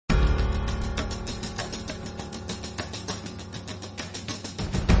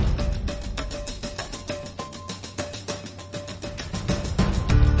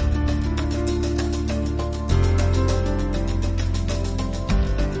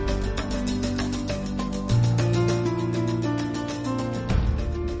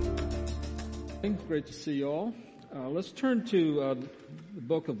Great to see you all. Let's turn to the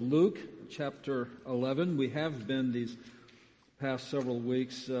book of Luke, chapter 11. We have been these past several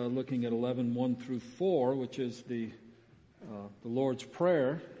weeks looking at 11:1 through 4, which is the Lord's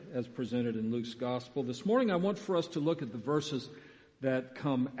Prayer as presented in Luke's Gospel. This morning I want for us to look at the verses that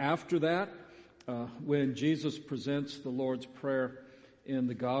come after that when Jesus presents the Lord's Prayer in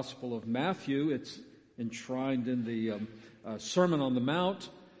the Gospel of Matthew. It's enshrined in the Sermon on the Mount.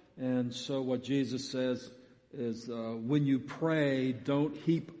 And so what Jesus says is, when you pray, don't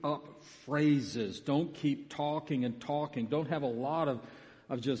heap up phrases. Don't keep talking and talking. Don't have a lot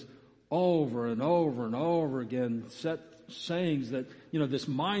of just over and over and over again set sayings that, this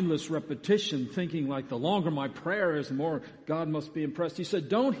mindless repetition, thinking like the longer my prayer is, the more God must be impressed. He said,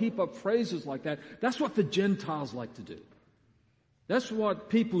 don't heap up phrases like that. That's what the Gentiles like to do. That's what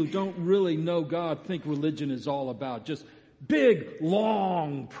people who don't really know God think religion is all about. Just big,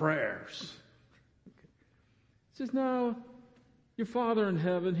 long prayers. He says, no, your Father in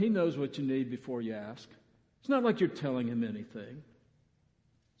heaven, He knows what you need before you ask. It's not like you're telling Him anything.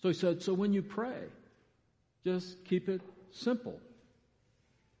 So He said, so when you pray, just keep it simple,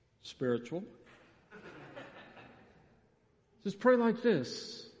 spiritual. Just pray like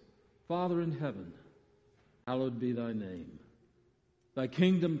this: Father in heaven, hallowed be Thy name. Thy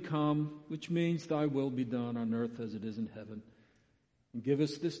kingdom come, which means Thy will be done on earth as it is in heaven. And give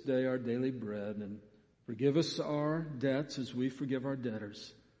us this day our daily bread, and forgive us our debts as we forgive our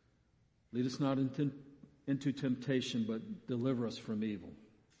debtors. Lead us not into temptation, but deliver us from evil.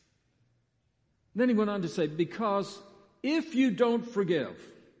 And then he went on to say, because if you don't forgive,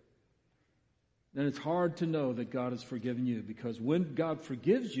 then it's hard to know that God has forgiven you, because when God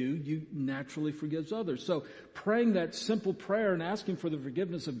forgives you, you naturally forgives others. So praying that simple prayer and asking for the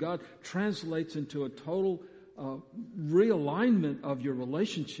forgiveness of God translates into a total realignment of your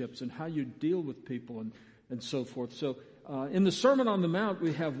relationships and how you deal with people and so forth. So in the Sermon on the Mount,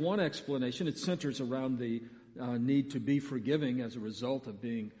 we have one explanation. It centers around the need to be forgiving as a result of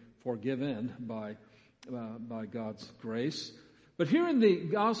being forgiven by God's grace. But here in the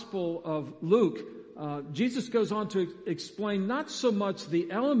Gospel of Luke, Jesus goes on to explain not so much the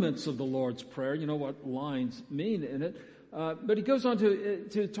elements of the Lord's Prayer, what lines mean in it, but he goes on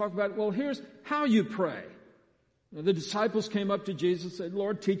to talk about, well, here's how you pray. The disciples came up to Jesus and said,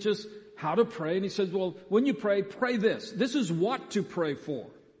 Lord, teach us how to pray. And he says, well, when you pray, pray this. This is what to pray for.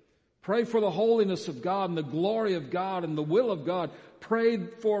 Pray for the holiness of God and the glory of God and the will of God. Pray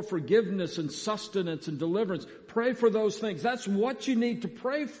for forgiveness and sustenance and deliverance. Pray for those things. That's what you need to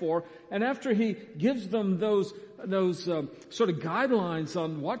pray for. And after he gives them those sort of guidelines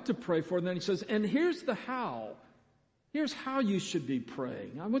on what to pray for, and then he says, and here's the how. Here's how you should be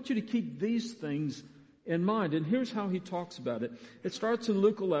praying. I want you to keep these things in mind. And here's how he talks about it. It starts in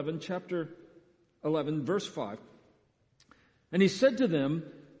Luke 11, chapter 11, verse 5. And he said to them,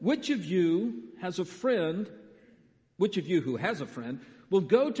 which of you who has a friend, will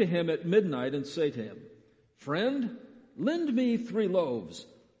go to him at midnight and say to him, friend, lend me 3 loaves,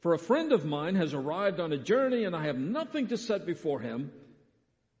 for a friend of mine has arrived on a journey and I have nothing to set before him.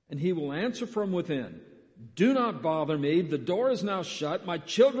 And he will answer from within, do not bother me. The door is now shut. My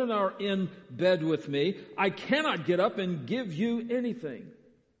children are in bed with me. I cannot get up and give you anything.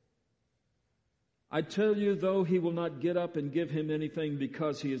 I tell you, though he will not get up and give him anything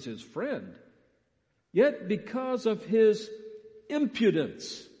because he is his friend, yet because of his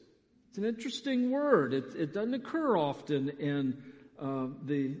impudence. It's an interesting word. It doesn't occur often in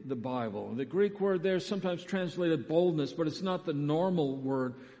the Bible. The Greek word there is sometimes translated boldness, but it's not the normal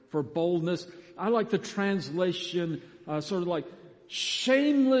word for boldness. I like the translation sort of like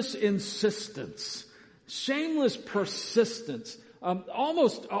shameless insistence, shameless persistence.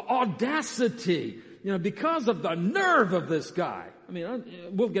 Almost audacity, because of the nerve of this guy.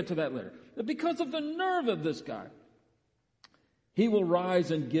 We'll get to that later. But because of the nerve of this guy, he will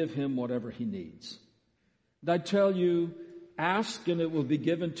rise and give him whatever he needs. And I tell you, ask and it will be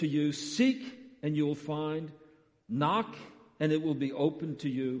given to you. Seek and you will find. Knock and it will be opened to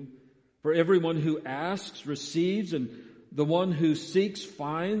you. For everyone who asks receives, and the one who seeks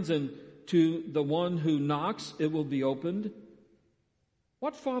finds, and to the one who knocks it will be opened.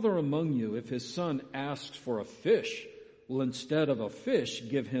 What father among you, if his son asks for a fish, will instead of a fish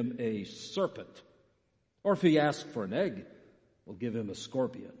give him a serpent? Or if he asks for an egg, will give him a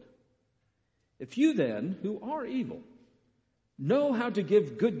scorpion? If you then, who are evil, know how to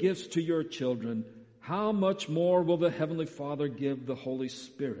give good gifts to your children, how much more will the Heavenly Father give the Holy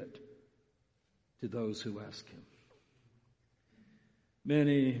Spirit to those who ask Him?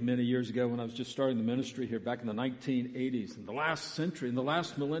 Many, many years ago when I was just starting the ministry here back in the 1980s, in the last century, in the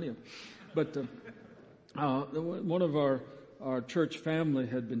last millennium. But One of our church family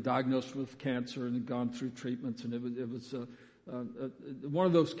had been diagnosed with cancer and had gone through treatments, and it was one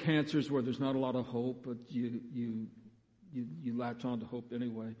of those cancers where there's not a lot of hope, but you latch on to hope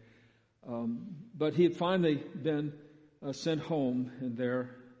anyway. But he had finally been sent home and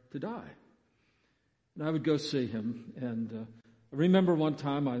there to die. And I would go see him, and I remember one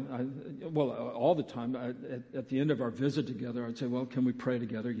time, all the time, at the end of our visit together, I'd say, well, can we pray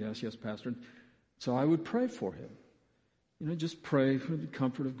together? Yes, Pastor. So I would pray for him. Just pray for the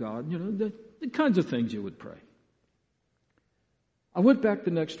comfort of God. The kinds of things you would pray. I went back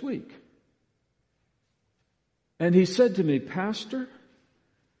the next week. And he said to me, Pastor,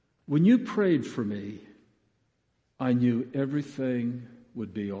 when you prayed for me, I knew everything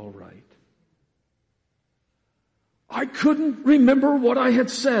would be all right. I couldn't remember what I had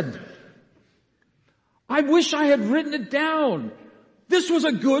said. I wish I had written it down. This was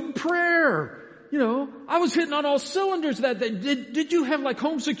a good prayer. I was hitting on all cylinders that day. Did you have like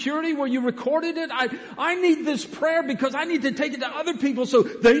home security where you recorded it? I need this prayer because I need to take it to other people so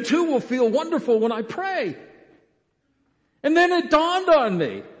they too will feel wonderful when I pray. And then it dawned on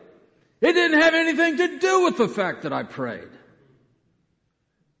me. It didn't have anything to do with the fact that I prayed. It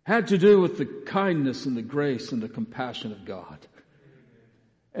had to do with the kindness and the grace and the compassion of God.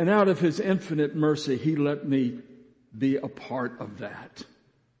 And out of His infinite mercy, He let me be a part of that.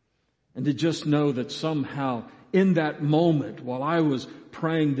 And to just know that somehow in that moment, while I was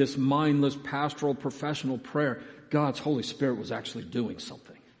praying this mindless pastoral professional prayer, God's Holy Spirit was actually doing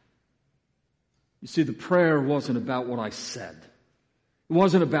something. You see, the prayer wasn't about what I said. It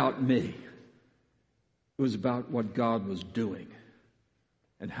wasn't about me. It was about what God was doing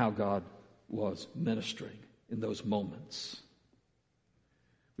and how God was ministering in those moments.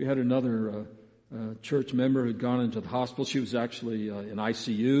 We had another church member who had gone into the hospital. She was actually in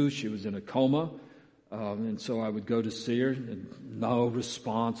ICU. She was in a coma. And so I would go to see her, and no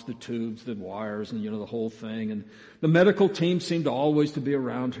response, the tubes, the wires, and, the whole thing. And the medical team seemed always to be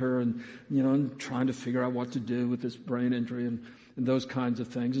around her and, and trying to figure out what to do with this brain injury and those kinds of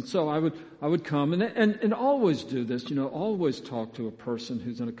things. And so I would come and always do this, always talk to a person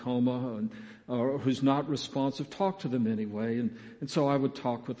who's in a coma or who's not responsive, talk to them anyway. And so I would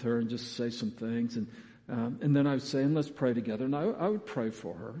talk with her and just say some things. And then I would say, and let's pray together. And I would pray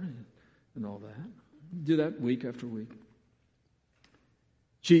for her and all that. Do that week after week.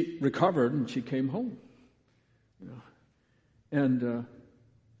 She recovered and she came home. And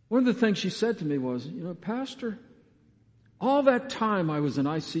one of the things she said to me was, Pastor, all that time I was in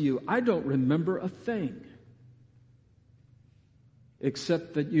ICU, I don't remember a thing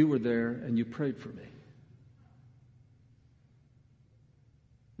except that you were there and you prayed for me.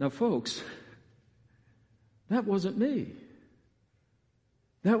 Now, folks, that wasn't me.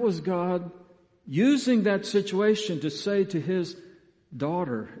 That was God using that situation to say to His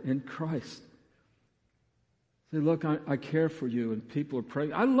daughter in Christ, say, look, I care for you, and people are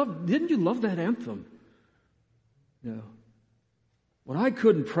praying. Didn't you love that anthem? When I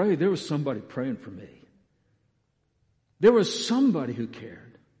couldn't pray, there was somebody praying for me. There was somebody who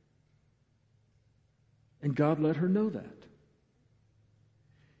cared. And God let her know that.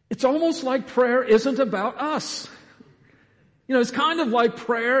 It's almost like prayer isn't about us. It's kind of like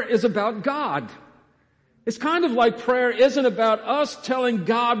prayer is about God. It's kind of like prayer isn't about us telling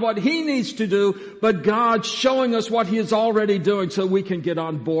God what He needs to do, but God showing us what He is already doing so we can get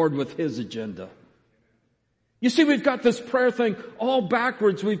on board with His agenda. You see, we've got this prayer thing all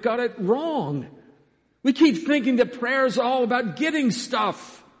backwards. We've got it wrong. We keep thinking that prayer is all about getting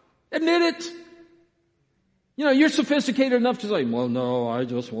stuff. Admit it. You're sophisticated enough to say, well, no, I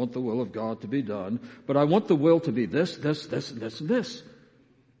just want the will of God to be done, but I want the will to be this, this, this, and this, and this.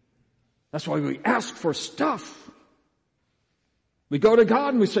 That's why we ask for stuff. We go to God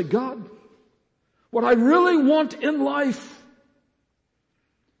and we say, God, what I really want in life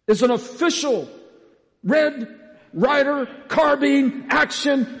is an official Red Ryder carbine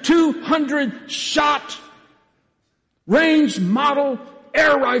action 200 shot range model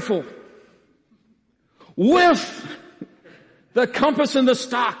air rifle with the compass and the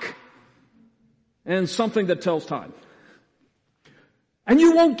stock and something that tells time. And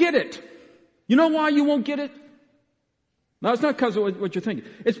you won't get it. You know why you won't get it? No, it's not because of what you're thinking.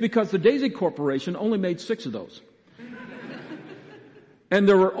 It's because the Daisy Corporation only made 6 of those. And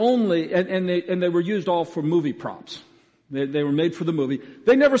there were only, and they were used all for movie props. They were made for the movie.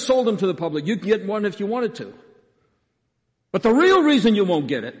 They never sold them to the public. You can get one if you wanted to. But the real reason you won't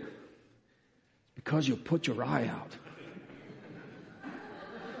get it is because you'll put your eye out.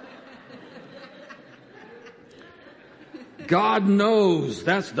 God knows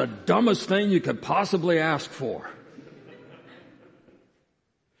that's the dumbest thing you could possibly ask for.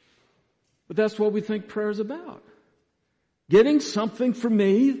 But that's what we think prayer is about. Getting something from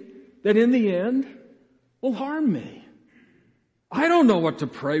me that in the end will harm me. I don't know what to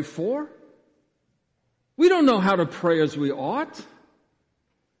pray for. We don't know how to pray as we ought.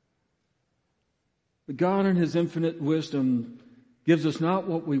 But God in His infinite wisdom gives us not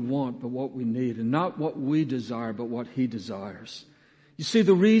what we want, but what we need, and not what we desire, but what He desires. You see,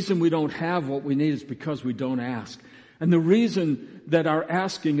 the reason we don't have what we need is because we don't ask. And the reason that our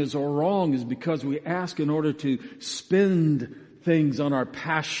asking is all wrong is because we ask in order to spend things on our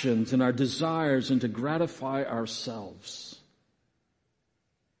passions and our desires and to gratify ourselves.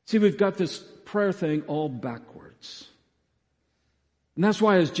 See, we've got this prayer thing all backwards. And that's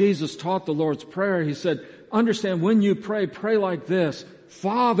why as Jesus taught the Lord's Prayer, He said, understand when you pray, pray like this.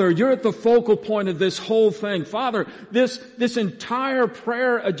 Father, you're at the focal point of this whole thing. Father, this entire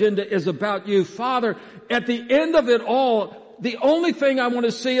prayer agenda is about you. Father, at the end of it all, the only thing I want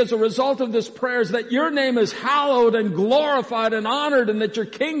to see as a result of this prayer is that your name is hallowed and glorified and honored, and that your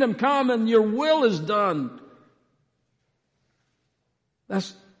kingdom come and your will is done.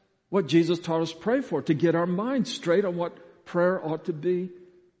 That's what Jesus taught us to pray for, to get our minds straight on what prayer ought to be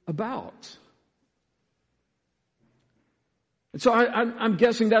about. And so I'm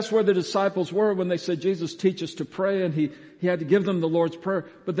guessing that's where the disciples were when they said, Jesus, teach us to pray, and he had to give them the Lord's Prayer.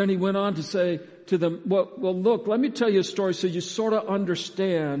 But then He went on to say to them, well, look, let me tell you a story so you sort of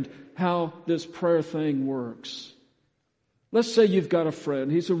understand how this prayer thing works. Let's say you've got a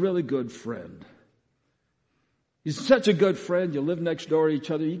friend. He's a really good friend. He's such a good friend. You live next door to each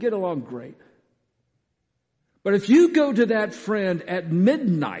other. You get along great. But if you go to that friend at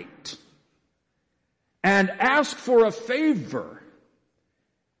midnight and ask for a favor,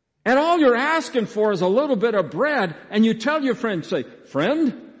 and all you're asking for is a little bit of bread, and you tell your friend, say,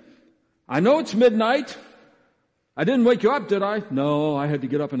 friend, I know it's midnight. I didn't wake you up, did I? No, I had to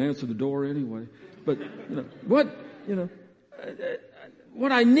get up and answer the door anyway. But,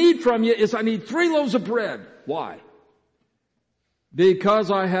 what I need from you is I need 3 loaves of bread. Why? Because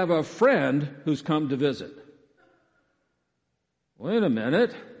I have a friend who's come to visit. Wait a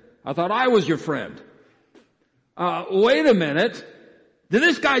minute. I thought I was your friend. Wait a minute. Did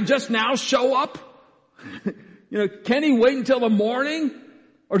this guy just now show up? Can he wait until the morning?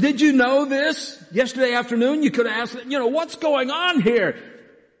 Or did you know this yesterday afternoon? You could ask, what's going on here?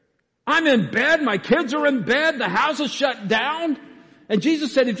 I'm in bed. My kids are in bed. The house is shut down. And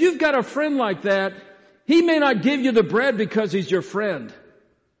Jesus said, if you've got a friend like that, He may not give you the bread because He's your friend,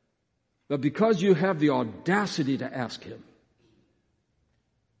 but because you have the audacity to ask Him,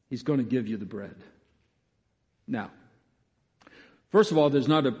 He's going to give you the bread. Now, first of all, it's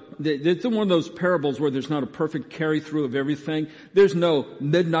one of those parables where there's not a perfect carry-through of everything. There's no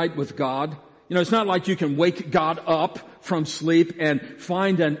midnight with God. It's not like you can wake God up from sleep and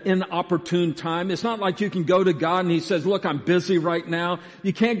find an inopportune time. It's not like you can go to God and He says, look, I'm busy right now.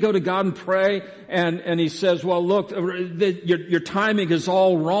 You can't go to God and pray and He says, well, look, your timing is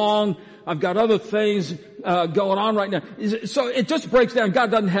all wrong. I've got other things going on right now. So it just breaks down. God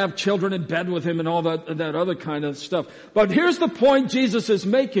doesn't have children in bed with Him and all that other kind of stuff. But here's the point Jesus is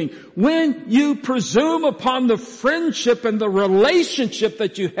making. When you presume upon the friendship and the relationship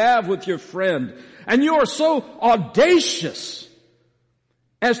that you have with your friend, and you are so audacious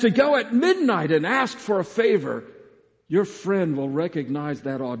as to go at midnight and ask for a favor, your friend will recognize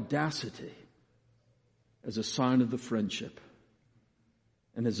that audacity as a sign of the friendship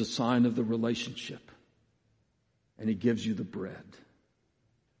and as a sign of the relationship. And He gives you the bread.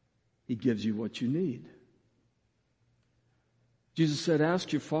 He gives you what you need. Jesus said,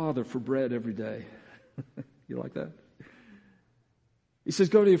 ask your Father for bread every day. You like that? He says,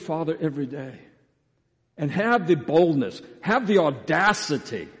 go to your Father every day and have the boldness, have the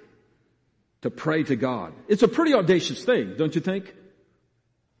audacity to pray to God. It's a pretty audacious thing, don't you think?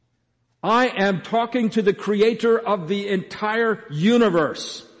 I am talking to the Creator of the entire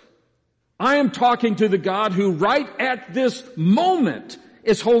universe. I am talking to the God who right at this moment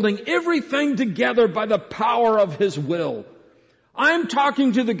is holding everything together by the power of His will. I am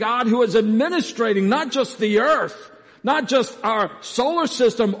talking to the God who is administrating not just the earth, not just our solar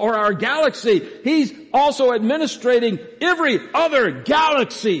system or our galaxy. He's also administrating every other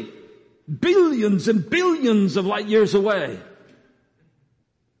galaxy, billions and billions of light years away.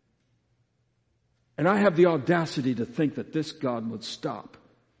 And I have the audacity to think that this God would stop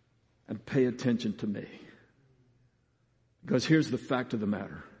and pay attention to me. Because here's the fact of the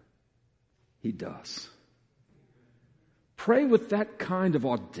matter. He does. Pray with that kind of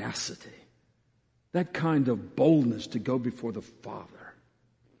audacity. That kind of boldness to go before the Father.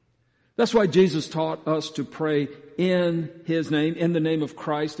 That's why Jesus taught us to pray in His name, in the name of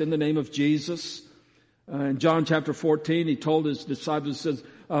Christ, in the name of Jesus. In John chapter 14, He told His disciples, He says,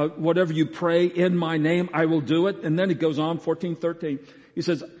 whatever you pray in my name, I will do it. And then it goes on, 14:13. He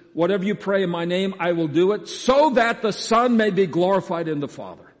says, whatever you pray in my name, I will do it, so that the Son may be glorified in the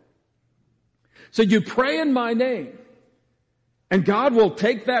Father. So you pray in my name, and God will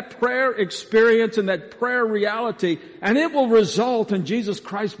take that prayer experience and that prayer reality, and it will result in Jesus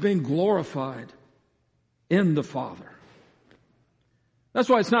Christ being glorified in the Father. That's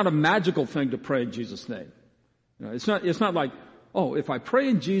why it's not a magical thing to pray in Jesus' name. You know, it's not like, oh, if I pray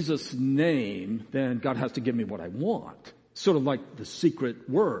in Jesus' name, then God has to give me what I want. Sort of like the secret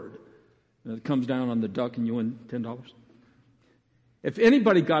word that comes down on the duck and you win $10. If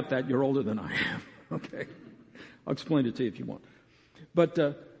anybody got that, you're older than I am. Okay, I'll explain it to you if you want. But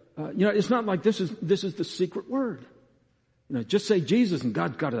it's not like this is the secret word. You know, just say Jesus and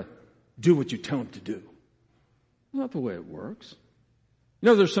God's got to do what you tell Him to do. That's not the way it works. You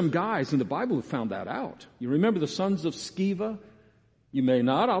know, there's some guys in the Bible who found that out. You remember the sons of Sceva? You may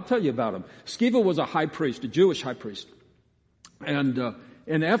not. I'll tell you about him. Sceva was a high priest, a Jewish high priest. And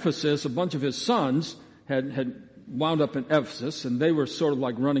in Ephesus, a bunch of his sons had wound up in Ephesus, and they were sort of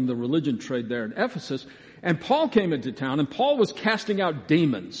like running the religion trade there in Ephesus. And Paul came into town, and Paul was casting out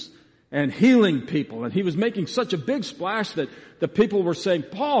demons and healing people. And he was making such a big splash that the people were saying,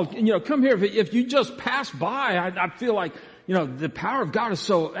 Paul, come here. If you just pass by, I feel like, the power of God is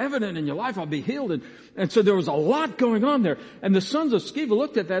so evident in your life, I'll be healed. And so there was a lot going on there. And the sons of Sceva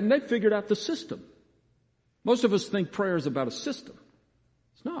looked at that and they figured out the system. Most of us think prayer is about a system.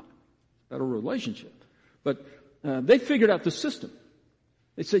 It's not. It's about a relationship. But they figured out the system.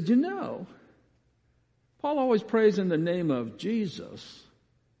 They said, Paul always prays in the name of Jesus,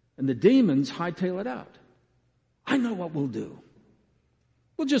 and the demons hightail it out. I know what we'll do.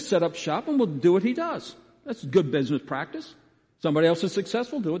 We'll just set up shop and we'll do what he does. That's good business practice. Somebody else is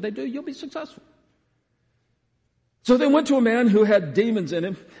successful, do what they do, you'll be successful. So they went to a man who had demons in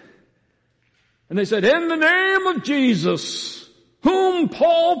him, and they said, in the name of Jesus, whom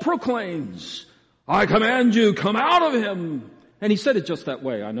Paul proclaims, I command you, come out of him. And he said it just that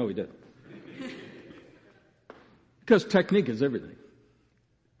way. I know he did. Because technique is everything.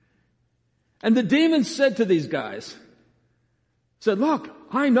 And the demons said to these guys, look,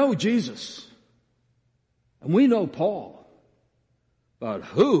 I know Jesus. And we know Paul. But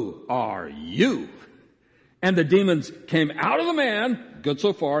who are you? And the demons came out of the man, good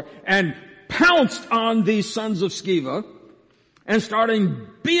so far, and pounced on these sons of Sceva and starting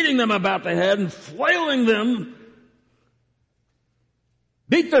beating them about the head and flailing them.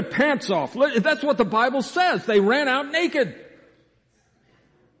 Beat their pants off. That's what the Bible says. They ran out naked.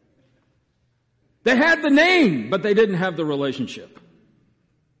 They had the name, but they didn't have the relationship.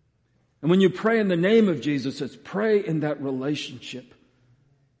 And when you pray in the name of Jesus, it's pray in that relationship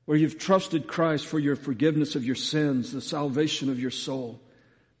where you've trusted Christ for your forgiveness of your sins, the salvation of your soul.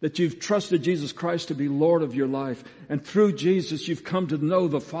 That you've trusted Jesus Christ to be Lord of your life. And through Jesus, you've come to know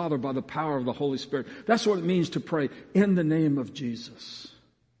the Father by the power of the Holy Spirit. That's what it means to pray in the name of Jesus.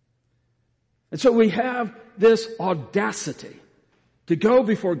 And so we have this audacity to go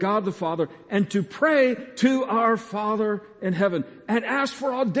before God the Father and to pray to our Father in heaven and ask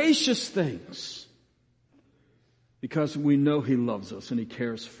for audacious things. Because we know He loves us and He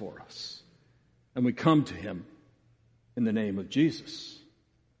cares for us. And we come to Him in the name of Jesus.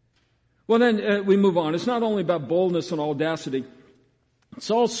 Well, then we move on. It's not only about boldness and audacity.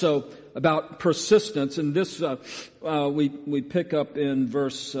 It's also about persistence. And this we pick up in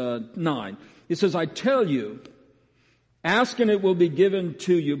verse 9. He says, I tell you, ask and it will be given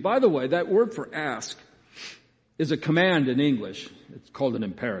to you. By the way, that word for ask is a command in English. It's called an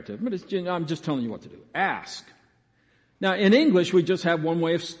imperative. But I'm just telling you what to do. Ask. Now, in English, we just have one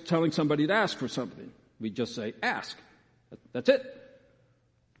way of telling somebody to ask for something. We just say, ask. That's it.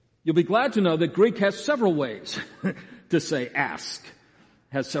 You'll be glad to know that Greek has several ways to say ask. It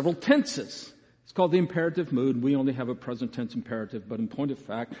has several tenses. It's called the imperative mood. We only have a present tense imperative, but in point of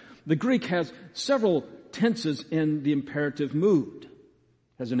fact, the Greek has several tenses in the imperative mood.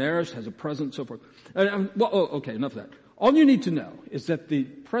 Has an aorist, has a present, so forth. Okay, enough of that. All you need to know is that the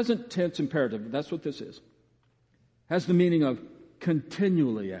present tense imperative, that's what this is, has the meaning of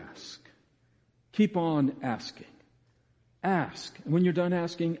continually ask. Keep on asking. Ask. And when you're done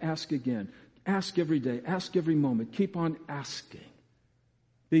asking, ask again. Ask every day. Ask every moment. Keep on asking.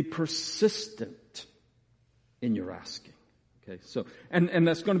 Be persistent in your asking. Okay, so, and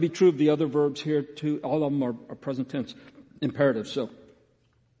that's going to be true of the other verbs here too. All of them are present tense imperatives. So,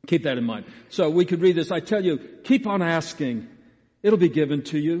 Keep that in mind. So we could read this. I tell you, keep on asking. It'll be given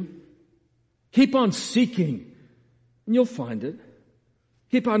to you. Keep on seeking, and you'll find it.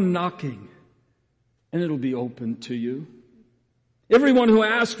 Keep on knocking, and it'll be open to you. Everyone who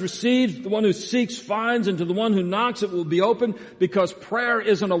asks receives, the one who seeks finds, and to the one who knocks it will be open, because prayer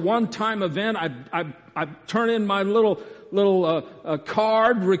isn't a one-time event. I turn in my little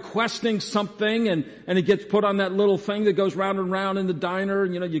card requesting something, and it gets put on that little thing that goes round and round in the diner,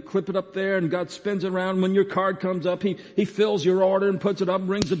 and you clip it up there, and God spins it around. When your card comes up, He fills your order and puts it up,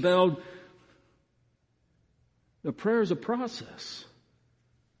 rings the bell. No, prayer is a process.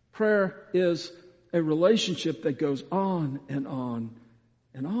 Prayer is a relationship that goes on and on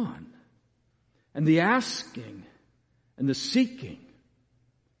and on. And the asking and the seeking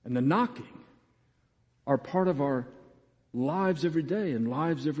and the knocking are part of our lives every day and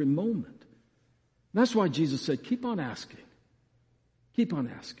lives every moment. And that's why Jesus said, keep on asking. Keep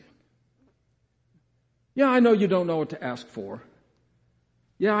on asking. Yeah, I know you don't know what to ask for.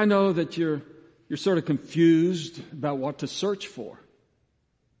 Yeah, I know that you're sort of confused about what to search for.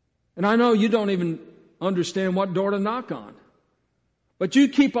 And I know you don't even understand what door to knock on. But you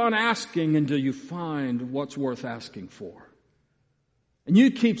keep on asking until you find what's worth asking for. And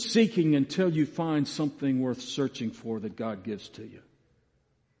you keep seeking until you find something worth searching for that God gives to you.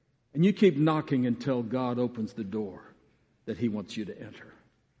 And you keep knocking until God opens the door that He wants you to enter.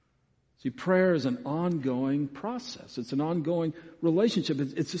 See, prayer is an ongoing process. It's an ongoing relationship.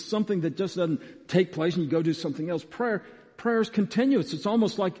 It's just something that just doesn't take place and you go do something else. Prayer is continuous. It's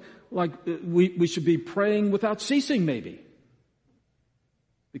almost like we should be praying without ceasing, maybe.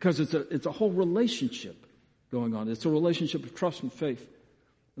 Because it's a whole relationship going on. It's a relationship of trust and faith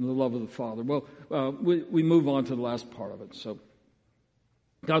and the love of the Father. Well, we move on to the last part of it. So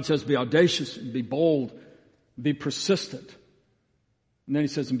God says, be audacious, and be bold, be persistent. And then He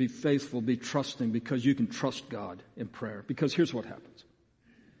says, and be faithful, be trusting, because you can trust God in prayer. Because here's what happens.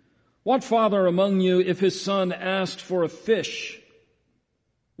 What father among you, if his son asked for a fish,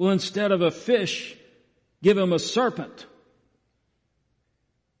 will instead of a fish give him a serpent?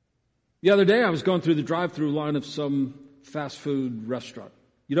 The other day I was going through the drive-through line of some fast food restaurant.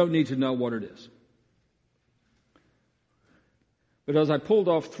 You don't need to know what it is. But as I pulled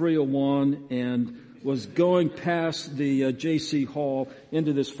off 301 and was going past the J.C. Hall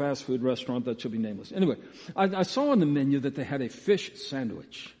into this fast food restaurant that shall be nameless. Anyway, I saw on the menu that they had a fish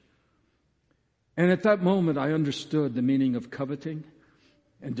sandwich. And at that moment I understood the meaning of coveting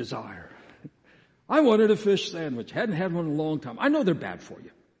and desire. I wanted a fish sandwich. Hadn't had one in a long time. I know they're bad for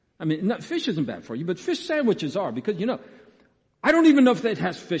you. I mean, fish isn't bad for you, but fish sandwiches are, because, I don't even know if it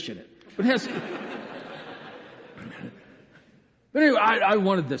has fish in it. But it has... But anyway, I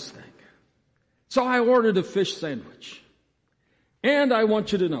wanted this thing. So I ordered a fish sandwich. And I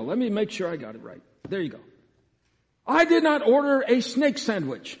want you to know, let me make sure I got it right. There you go. I did not order a snake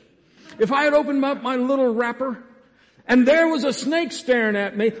sandwich. If I had opened up my little wrapper and there was a snake staring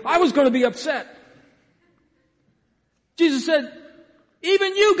at me, I was going to be upset. Jesus said,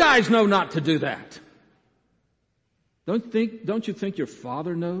 even you guys know not to do that. Don't you think your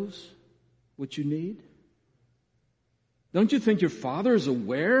Father knows what you need? Don't you think your Father is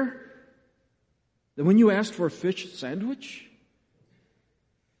aware that when you asked for a fish sandwich,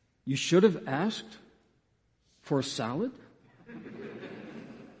 you should have asked for a salad?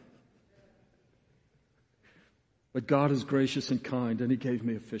 But God is gracious and kind, and He gave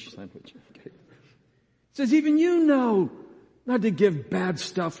me a fish sandwich. Okay. It says, even you know not to give bad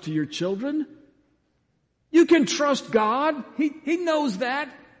stuff to your children. You can trust God. He knows that.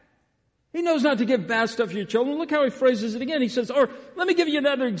 He knows not to give bad stuff to your children. Look how He phrases it again. He says, or let me give you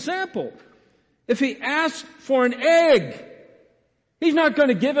another example. If he asks for an egg, He's not going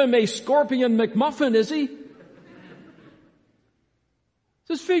to give him a scorpion McMuffin, is He?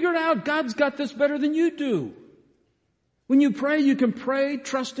 Just figure it out. God's got this better than you do. When you pray, you can pray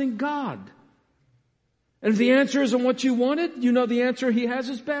trusting God. And if the answer isn't what you wanted, you know the answer He has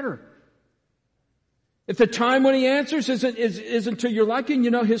is better. If the time when He answers isn't to your liking, you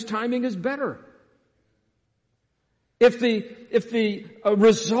know His timing is better. If the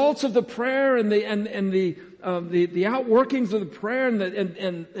results of the prayer and the outworkings of the prayer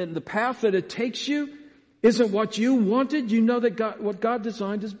and the path that it takes you isn't what you wanted, you know that what God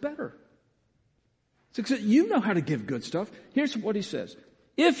designed is better. So you know how to give good stuff. Here's what He says.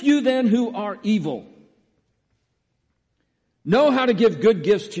 If you then who are evil know how to give good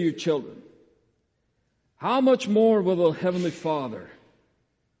gifts to your children, how much more will the Heavenly Father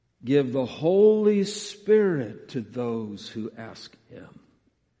give the Holy Spirit to those who ask Him?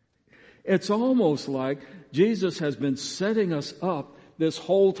 It's almost like Jesus has been setting us up this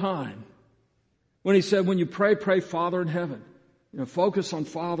whole time. When he said, when you pray, pray Father in heaven. Focus on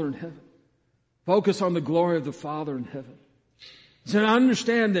Father in heaven. Focus on the glory of the Father in heaven. So I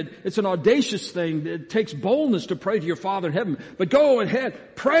understand that it's an audacious thing. It takes boldness to pray to your Father in heaven. But go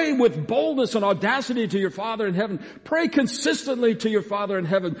ahead. Pray with boldness and audacity to your Father in heaven. Pray consistently to your Father in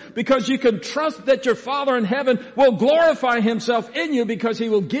heaven. Because you can trust that your Father in heaven will glorify Himself in you because He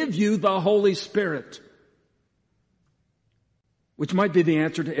will give you the Holy Spirit. Which might be the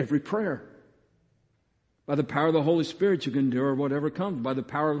answer to every prayer. By the power of the Holy Spirit, you can endure whatever comes. By the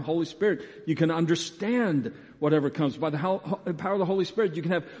power of the Holy Spirit, you can understand whatever comes. By the power of the Holy Spirit, you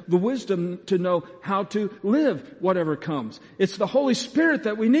can have the wisdom to know how to live whatever comes. It's the Holy Spirit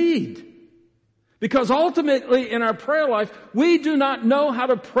that we need. Because ultimately in our prayer life, we do not know how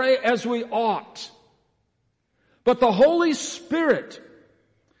to pray as we ought. But the Holy Spirit,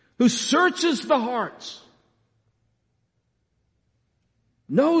 who searches the hearts,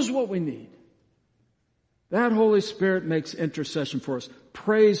 knows what we need. That Holy Spirit makes intercession for us,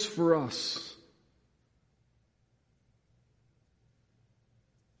 prays for us.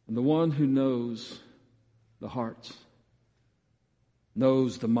 And the one who knows the hearts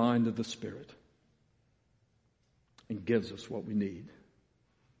knows the mind of the Spirit and gives us what we need.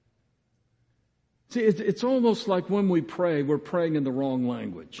 See, it's almost like when we pray, we're praying in the wrong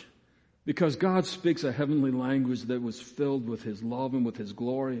language. Because God speaks a heavenly language that was filled with His love and with His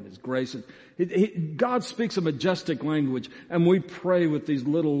glory and His grace. God speaks a majestic language, and we pray with these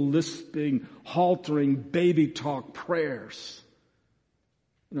little lisping, haltering, baby talk prayers.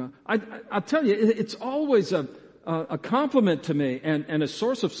 I tell you, it's always a compliment to me and a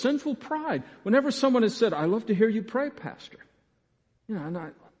source of sinful pride whenever someone has said, "I love to hear you pray, Pastor." And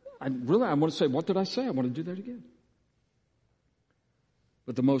I want to say, what did I say? I want to do that again.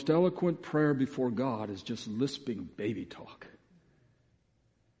 But the most eloquent prayer before God is just lisping baby talk.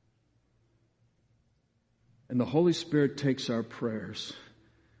 And the Holy Spirit takes our prayers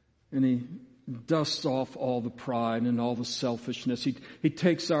and He dusts off all the pride and all the selfishness. He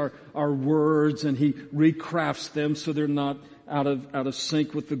takes our words and He recrafts them so they're not out of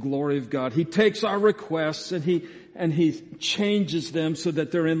sync with the glory of God. He takes our requests and He changes them so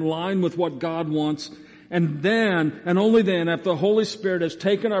that they're in line with what God wants. And then, and only then, after the Holy Spirit has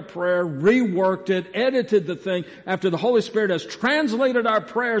taken our prayer, reworked it, edited the thing, after the Holy Spirit has translated our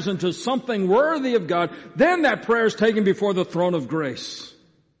prayers into something worthy of God, then that prayer is taken before the throne of grace.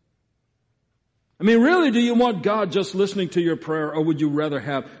 I mean, really, do you want God just listening to your prayer, or would you rather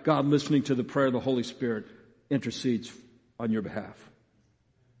have God listening to the prayer the Holy Spirit intercedes on your behalf?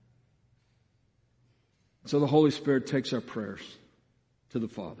 So the Holy Spirit takes our prayers to the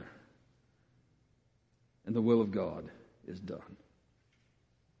Father. And the will of God is done.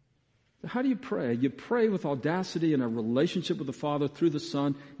 So how do you pray? You pray with audacity in a relationship with the Father through the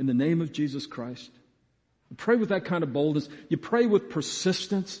Son in the name of Jesus Christ. You pray with that kind of boldness. You pray with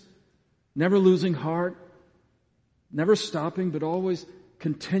persistence, never losing heart, never stopping, but always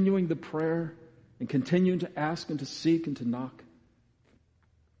continuing the prayer and continuing to ask and to seek and to knock.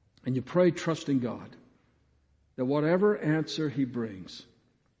 And you pray trusting God that whatever answer He brings,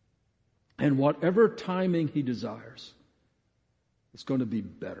 and whatever timing He desires, it's going to be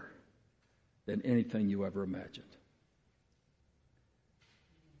better than anything you ever imagined.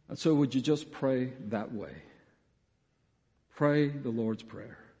 And so would you just pray that way? Pray the Lord's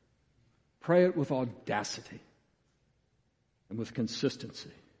Prayer. Pray it with audacity and with consistency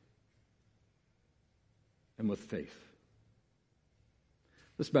and with faith.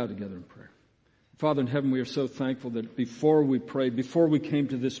 Let's bow together in prayer. Father in heaven, we are so thankful that before we prayed, before we came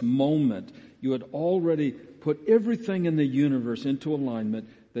to this moment, you had already put everything in the universe into alignment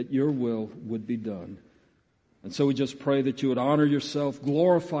that your will would be done. And so we just pray that you would honor yourself,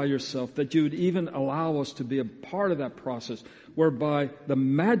 glorify yourself, that you would even allow us to be a part of that process whereby the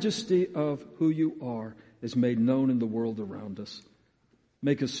majesty of who you are is made known in the world around us.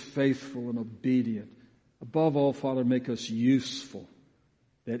 Make us faithful and obedient. Above all, Father, make us useful,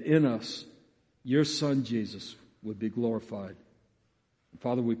 that in us your Son, Jesus, would be glorified.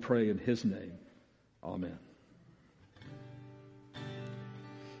 Father, we pray in His name. Amen.